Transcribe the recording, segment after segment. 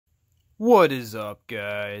What is up,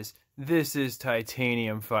 guys? This is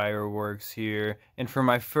Titanium Fireworks here, and for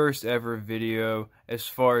my first ever video as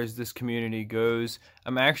far as this community goes,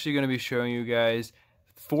 I'm actually going to be showing you guys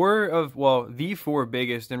the four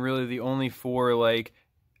biggest and really the only four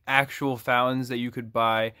actual fountains that you could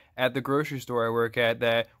buy at the grocery store I work at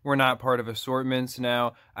that were not part of assortments.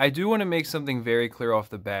 Now, I do want to make something very clear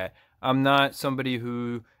off the bat. I'm not somebody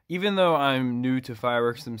who, even though I'm new to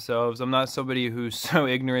fireworks themselves, I'm not somebody who's so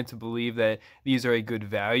ignorant to believe that these are a good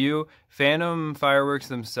value. Phantom Fireworks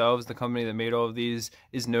themselves, the company that made all of these,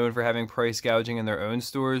 is known for having price gouging in their own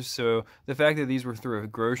stores. So the fact that these were through a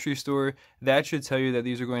grocery store, that should tell you that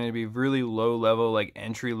these are going to be really low level,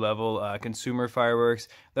 entry level consumer fireworks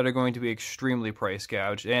that are going to be extremely price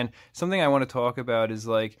gouged. And something I want to talk about is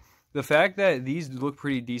the fact that these look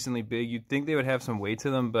pretty decently big. You'd think they would have some weight to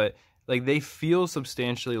them, but they feel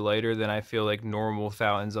substantially lighter than I feel like normal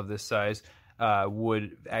fountains of this size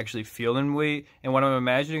would actually feel in weight. And what I'm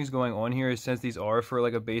imagining is going on here is, since these are for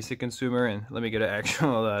a basic consumer, and let me get an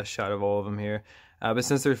actual shot of all of them here. But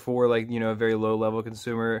since they're for a very low level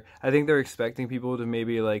consumer, I think they're expecting people to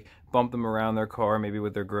maybe bump them around their car, maybe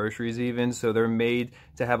with their groceries even. So they're made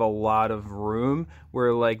to have a lot of room,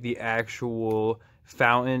 where the actual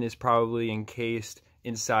fountain is probably encased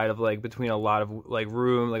inside of between a lot of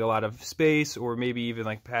room, a lot of space, or maybe even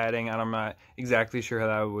padding. And I'm not exactly sure how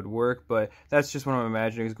that would work, but that's just what I'm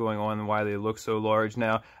imagining is going on and why they look so large.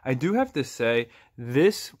 Now, I do have to say,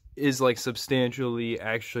 this is substantially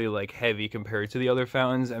actually heavy compared to the other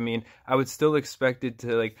fountains. I mean, I would still expect it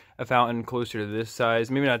to a fountain closer to this size,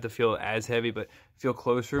 maybe not to feel as heavy, but feel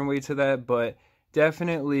closer in weight to that. But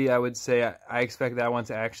definitely, I would say I expect that one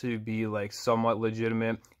to actually be somewhat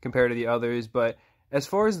legitimate compared to the others. But as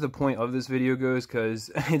far as the point of this video goes, because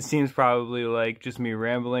it seems probably just me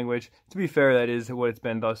rambling, which, to be fair, that is what it's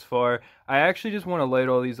been thus far, I actually just want to light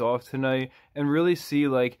all these off tonight and really see,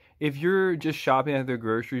 if you're just shopping at the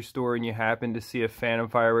grocery store and you happen to see a Phantom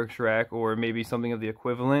Fireworks rack or maybe something of the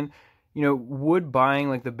equivalent, would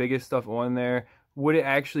buying the biggest stuff on there, would it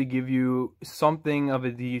actually give you something of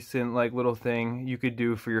a decent little thing you could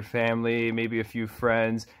do for your family, maybe a few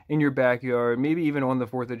friends, in your backyard, maybe even on the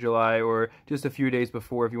 4th of July, or just a few days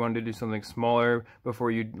before if you wanted to do something smaller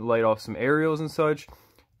before you light off some aerials and such.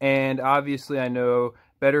 And obviously, I know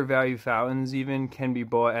better value fountains even can be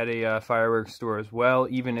bought at a fireworks store as well,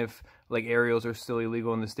 even if aerials are still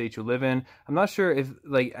illegal in the state you live in. I'm not sure if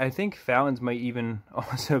I think fountains might even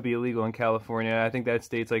also be illegal in California. I think that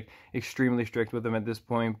state's extremely strict with them at this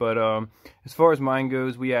point. But as far as mine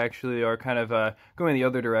goes, we actually are kind of going the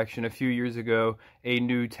other direction. A few years ago, a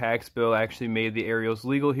new tax bill actually made the aerials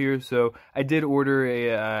legal here. So I did order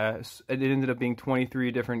it ended up being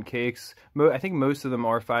 23 different cakes. I think most of them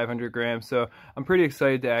are 500 grams. So I'm pretty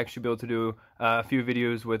excited to actually be able to do a few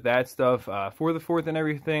videos with that stuff for the 4th and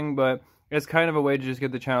everything. But it's kind of a way to just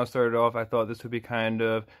get the channel started off. I thought this would be kind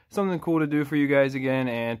of something cool to do for you guys again,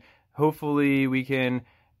 and hopefully we can,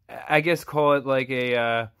 I guess, call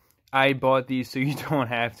it I bought these so you don't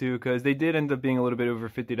have to, because they did end up being a little bit over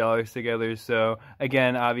 $50 together. So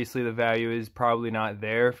again, obviously the value is probably not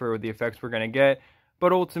there for the effects we're going to get,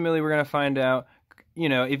 but ultimately we're going to find out,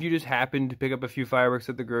 if you just happen to pick up a few fireworks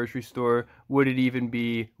at the grocery store, would it even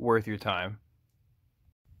be worth your time?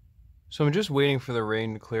 So I'm just waiting for the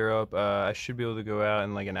rain to clear up. I should be able to go out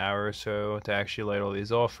in an hour or so to actually light all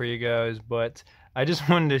these off for you guys. But I just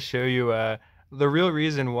wanted to show you the real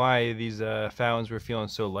reason why these fountains were feeling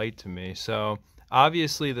so light to me. So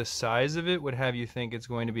obviously the size of it would have you think it's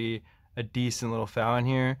going to be a decent little fountain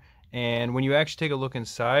here. And when you actually take a look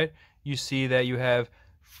inside, you see that you have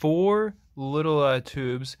 4 little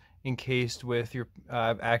tubes encased with your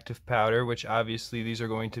active powder, which obviously these are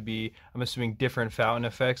going to be, I'm assuming, different fountain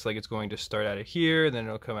effects. It's going to start out of here, then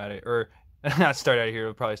it'll come out of, or not start out of here,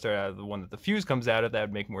 it'll probably start out of the one that the fuse comes out of. That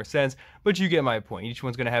would make more sense, but you get my point. Each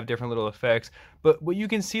one's going to have different little effects. But what you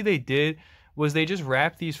can see they did was they just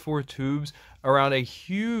wrapped these 4 tubes around a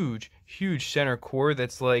huge center core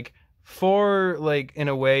that's for in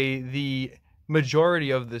a way the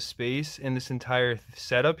majority of the space in this entire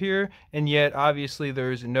setup here, and yet obviously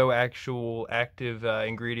there's no actual active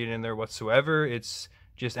ingredient in there whatsoever. It's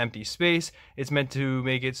just empty space. It's meant to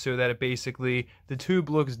make it so that it basically, the tube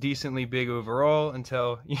looks decently big overall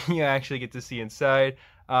until you actually get to see inside.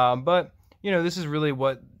 But this is really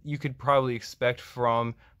what you could probably expect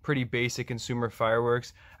from pretty basic consumer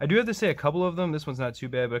fireworks. I do have to say a couple of them, this one's not too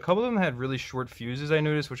bad, but a couple of them had really short fuses I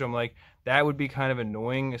noticed, which I'm like, that would be kind of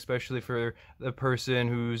annoying, especially for the person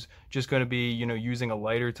who's just going to be, you know, using a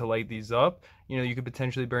lighter to light these up. You know, you could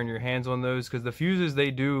potentially burn your hands on those because the fuses, they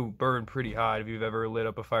do burn pretty hot if you've ever lit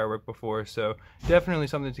up a firework before. So definitely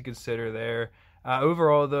something to consider there.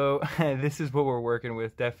 Overall, though, this is what we're working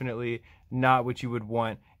with. Definitely not what you would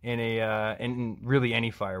want in in really any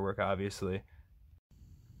firework, obviously.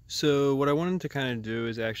 So what I wanted to kind of do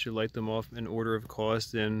is actually light them off in order of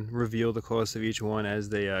cost and reveal the cost of each one as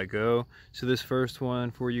they go. So this first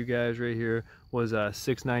one for you guys right here was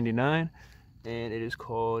 $6.99, and it is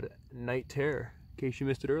called Night Terror, in case you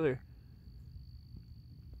missed it earlier.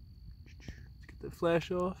 Let's get the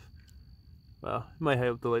flash off. Wow, it might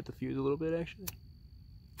help to light the fuse a little bit actually.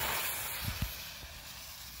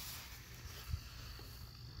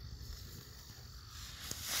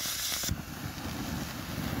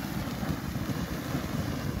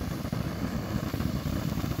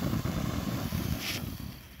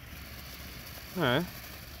 Alright.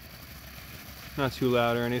 Not too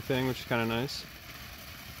loud or anything, which is kind of nice.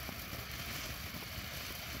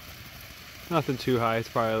 Nothing too high, it's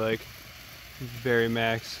probably like very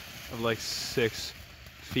max of like 6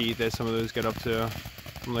 feet that some of those get up to.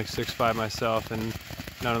 I'm like 6'5" myself, and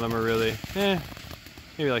none of them are really,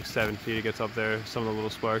 maybe like 7 feet it gets up there, some of the little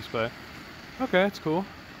sparks, but okay, it's cool.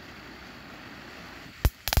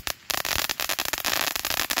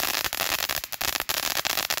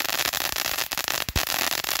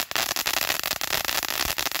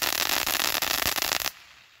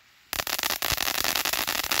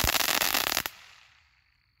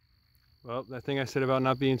 Well, that thing I said about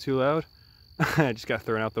not being too loud, I just got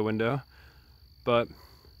thrown out the window. But,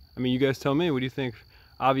 I mean, you guys tell me, what do you think?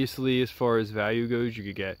 Obviously, as far as value goes, you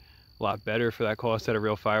could get a lot better for that cost at a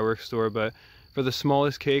real fireworks store, but for the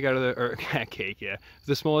smallest cake out of the, or cake, yeah,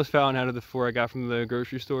 the smallest fountain out of the 4 I got from the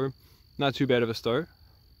grocery store, not too bad of a start.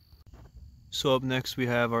 So up next we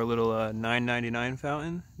have our little $9.99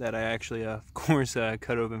 fountain that I actually, of course,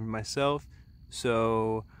 cut open myself.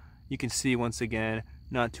 So you can see once again,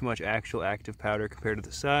 not too much actual active powder compared to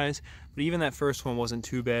the size, but even that first one wasn't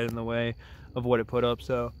too bad in the way of what it put up,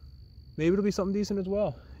 so maybe it'll be something decent as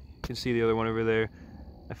well. You can see the other one over there.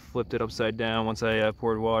 I flipped it upside down once I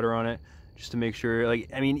poured water on it, just to make sure, like,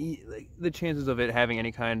 I mean, like, the chances of it having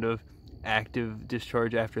any kind of active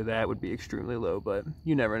discharge after that would be extremely low, but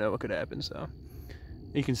you never know what could happen. So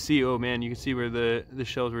you can see, oh man, you can see where the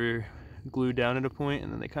shells were glued down at a point,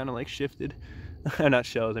 and then they kind of like shifted. Not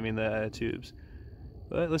shells, I mean the tubes.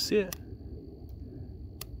 But let's see it.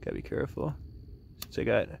 Gotta be careful. Since I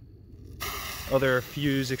got other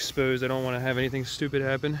fuse exposed, I don't want to have anything stupid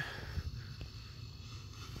happen.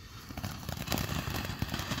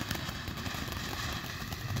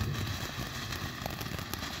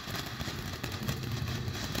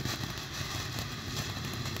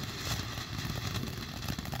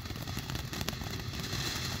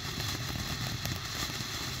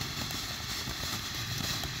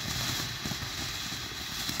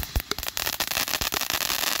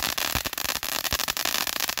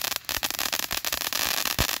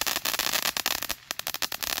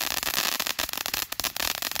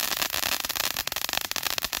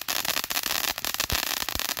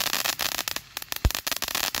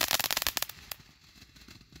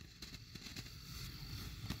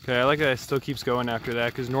 Okay, I like that it still keeps going after that,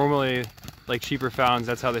 because normally, like cheaper fountains,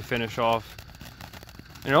 that's how they finish off.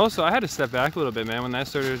 And also, I had to step back a little bit, man, when that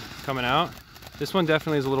started coming out. This one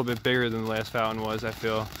definitely is a little bit bigger than the last fountain was, I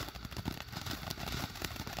feel.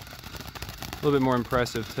 A little bit more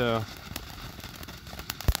impressive, too.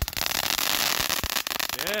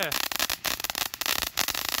 Yeah.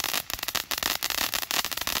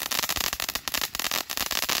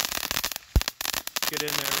 Get in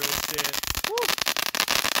there, really see it. Woo!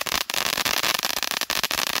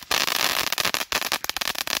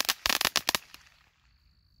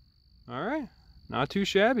 All right, not too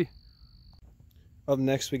shabby. Up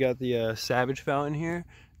next we got the Savage fountain here.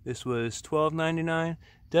 This was $12.99.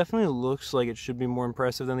 Definitely looks like it should be more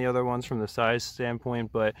impressive than the other ones from the size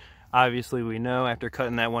standpoint, but obviously we know after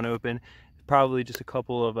cutting that one open, probably just a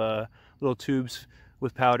couple of little tubes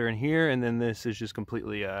with powder in here, and then this is just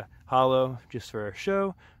completely hollow just for a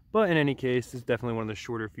show. But in any case, it's definitely one of the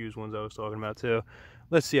shorter fuse ones I was talking about too.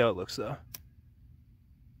 Let's see how it looks though.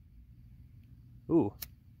 Ooh.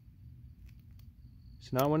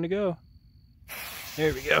 It's not one to go.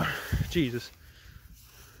 There we go. Jesus.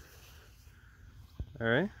 All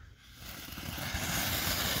right.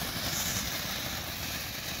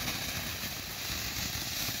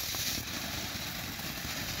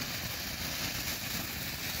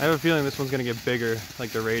 I have a feeling this one's gonna get bigger, like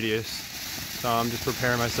the radius. So I'm just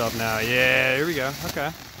preparing myself now. Yeah, here we go. Okay.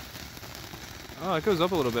 Oh, it goes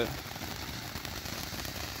up a little bit.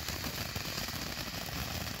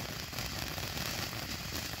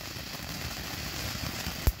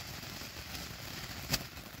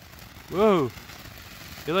 Whoa!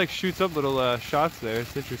 It like shoots up little shots there.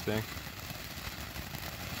 It's interesting.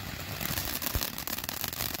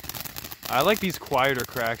 I like these quieter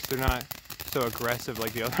cracks. They're not so aggressive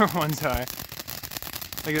like the other ones are.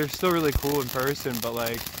 Like they're still really cool in person, but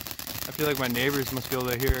like I feel like my neighbors must be able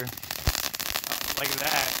to hear like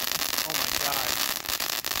that. Oh my god.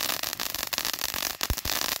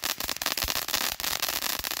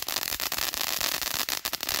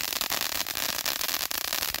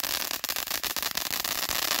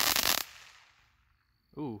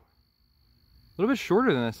 Ooh. A little bit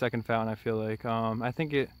shorter than the second fountain, I feel like. I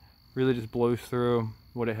think it really just blows through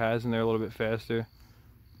what it has in there a little bit faster.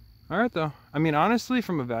 Alright though. I mean, honestly,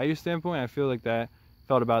 from a value standpoint, I feel like that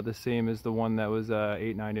felt about the same as the one that was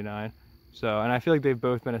 $8.99. So, and I feel like they've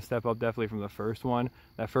both been a step up definitely from the first one.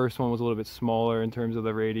 That first one was a little bit smaller in terms of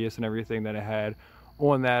the radius and everything that it had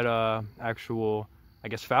on that actual, I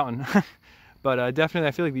guess, fountain. But definitely,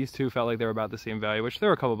 I feel like these two felt like they were about the same value, which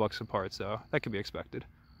they're a couple bucks apart, so that could be expected.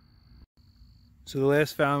 So the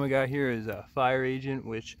last fountain we got here is a Fire Agent,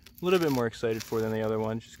 which a little bit more excited for than the other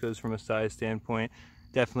one, just because from a size standpoint,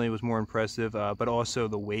 definitely was more impressive, but also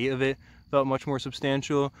the weight of it felt much more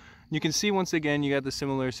substantial. You can see once again, you got the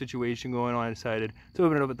similar situation going on. I decided to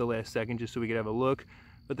open it up at the last second just so we could have a look.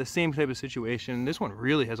 But the same type of situation, this one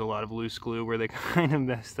really has a lot of loose glue where they kind of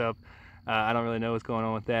messed up. I don't really know what's going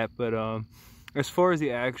on with that, but as far as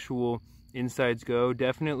the actual insides go,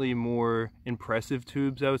 definitely more impressive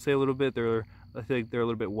tubes, I would say a little bit. I feel like they're a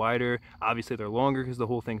little bit wider. Obviously they're longer because the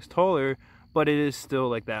whole thing's taller, but it is still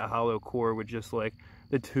like that hollow core with just like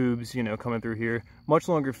the tubes, you know, coming through here. Much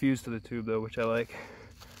longer fuse to the tube though, which I like.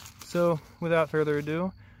 So without further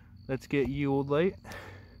ado, let's get ye old light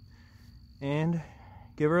and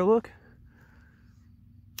give her a look.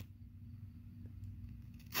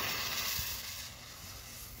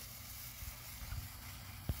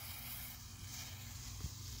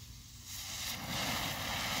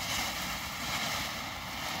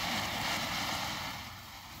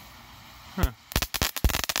 Huh.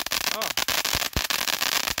 Oh.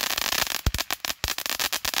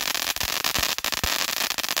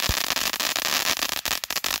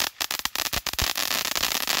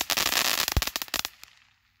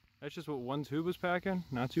 That's just what one tube was packing?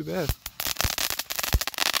 Not too bad.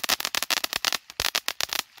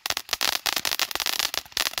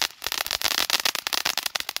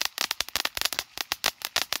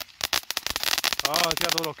 Oh, it's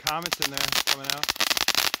got the little comets in there coming out.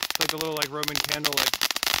 It's like the little like Roman candle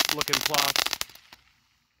like looking plops.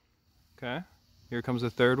 Okay, here comes the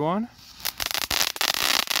third one.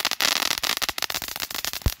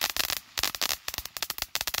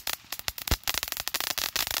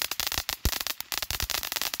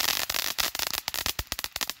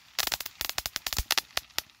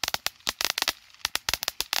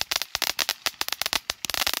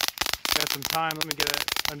 Got some time, let me get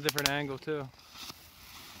it on a different angle too.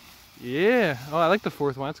 Yeah, oh I like the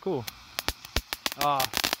fourth one, that's cool. Ah.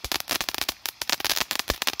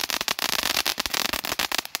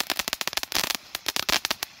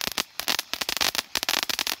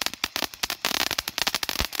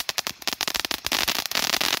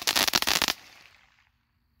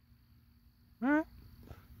 Alright.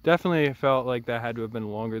 Definitely felt like that had to have been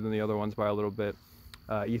longer than the other ones by a little bit.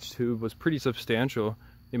 Each tube was pretty substantial,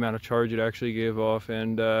 the amount of charge it actually gave off,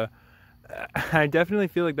 and I definitely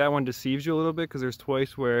feel like that one deceives you a little bit because there's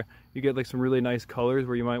twice where you get like some really nice colors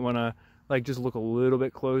where you might want to like just look a little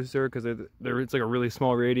bit closer because it's like a really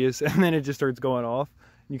small radius, and then it just starts going off.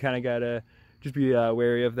 You kind of gotta just be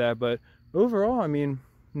wary of that, but overall, I mean,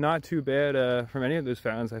 not too bad from any of those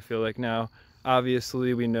fountains. I feel like now,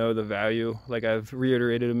 obviously, we know the value, like I've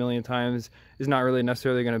reiterated a million times, is not really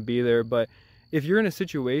necessarily going to be there, but if you're in a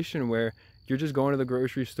situation where you're just going to the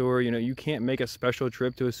grocery store, you know, you can't make a special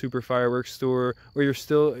trip to a super fireworks store, or you're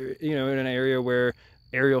still, you know, in an area where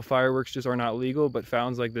aerial fireworks just are not legal, but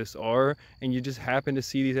fountains like this are, and you just happen to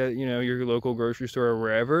see these at, you know, your local grocery store or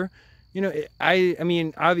wherever, you know, I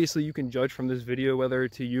mean, obviously you can judge from this video whether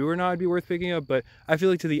to you or not it'd be worth picking up, but I feel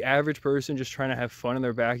like to the average person just trying to have fun in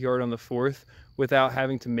their backyard on the 4th without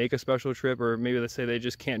having to make a special trip, or maybe let's say they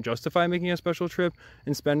just can't justify making a special trip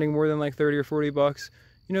and spending more than like 30 or 40 bucks,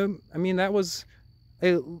 you know, I mean, that was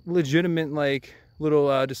a legitimate like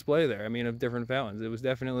little display there, I mean, of different fountains. It was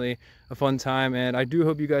definitely a fun time, and I do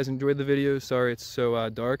hope you guys enjoyed the video. Sorry it's so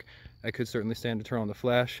dark. I could certainly stand to turn on the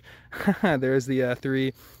flash. There's the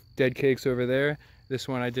 3 dead cakes over there. This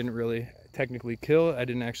one I didn't really technically kill. I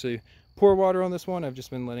didn't actually pour water on this one. I've just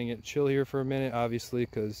been letting it chill here for a minute, obviously,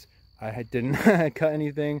 because I didn't cut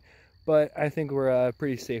anything. But I think we're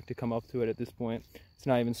pretty safe to come up to it at this point. It's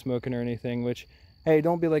not even smoking or anything, which, hey,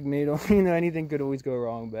 don't be like me. Don't, you know, anything could always go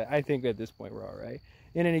wrong, but I think at this point we're all right.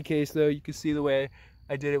 In any case, though, you can see the way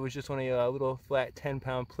I did it was just on a little flat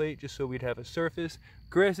 10-pound plate, just so we'd have a surface.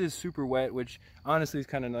 Grass is super wet, which honestly is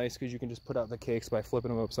kind of nice because you can just put out the cakes by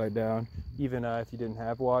flipping them upside down, even if you didn't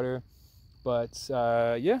have water. But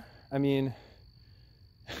yeah, I mean,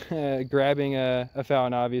 grabbing a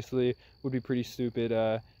fountain obviously would be pretty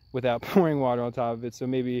stupid without pouring water on top of it. So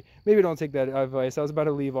maybe don't take that advice. I was about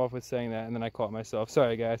to leave off with saying that, and then I caught myself.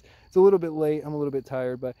 Sorry guys, it's a little bit late, I'm a little bit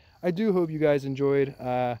tired, but I do hope you guys enjoyed.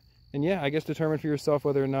 And yeah, I guess determine for yourself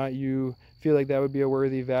whether or not you feel like that would be a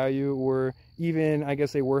worthy value, or even, I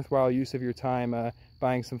guess, a worthwhile use of your time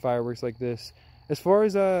buying some fireworks like this. As far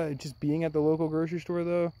as just being at the local grocery store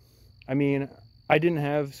though, I mean, I didn't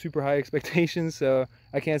have super high expectations, so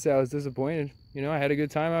I can't say I was disappointed. You know, I had a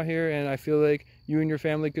good time out here, and I feel like you and your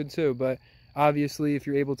family could too. But obviously, if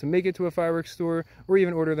you're able to make it to a fireworks store or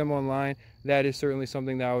even order them online, that is certainly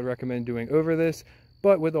something that I would recommend doing over this.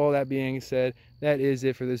 But with all that being said, that is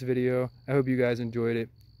it for this video. I hope you guys enjoyed it.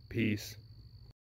 Peace.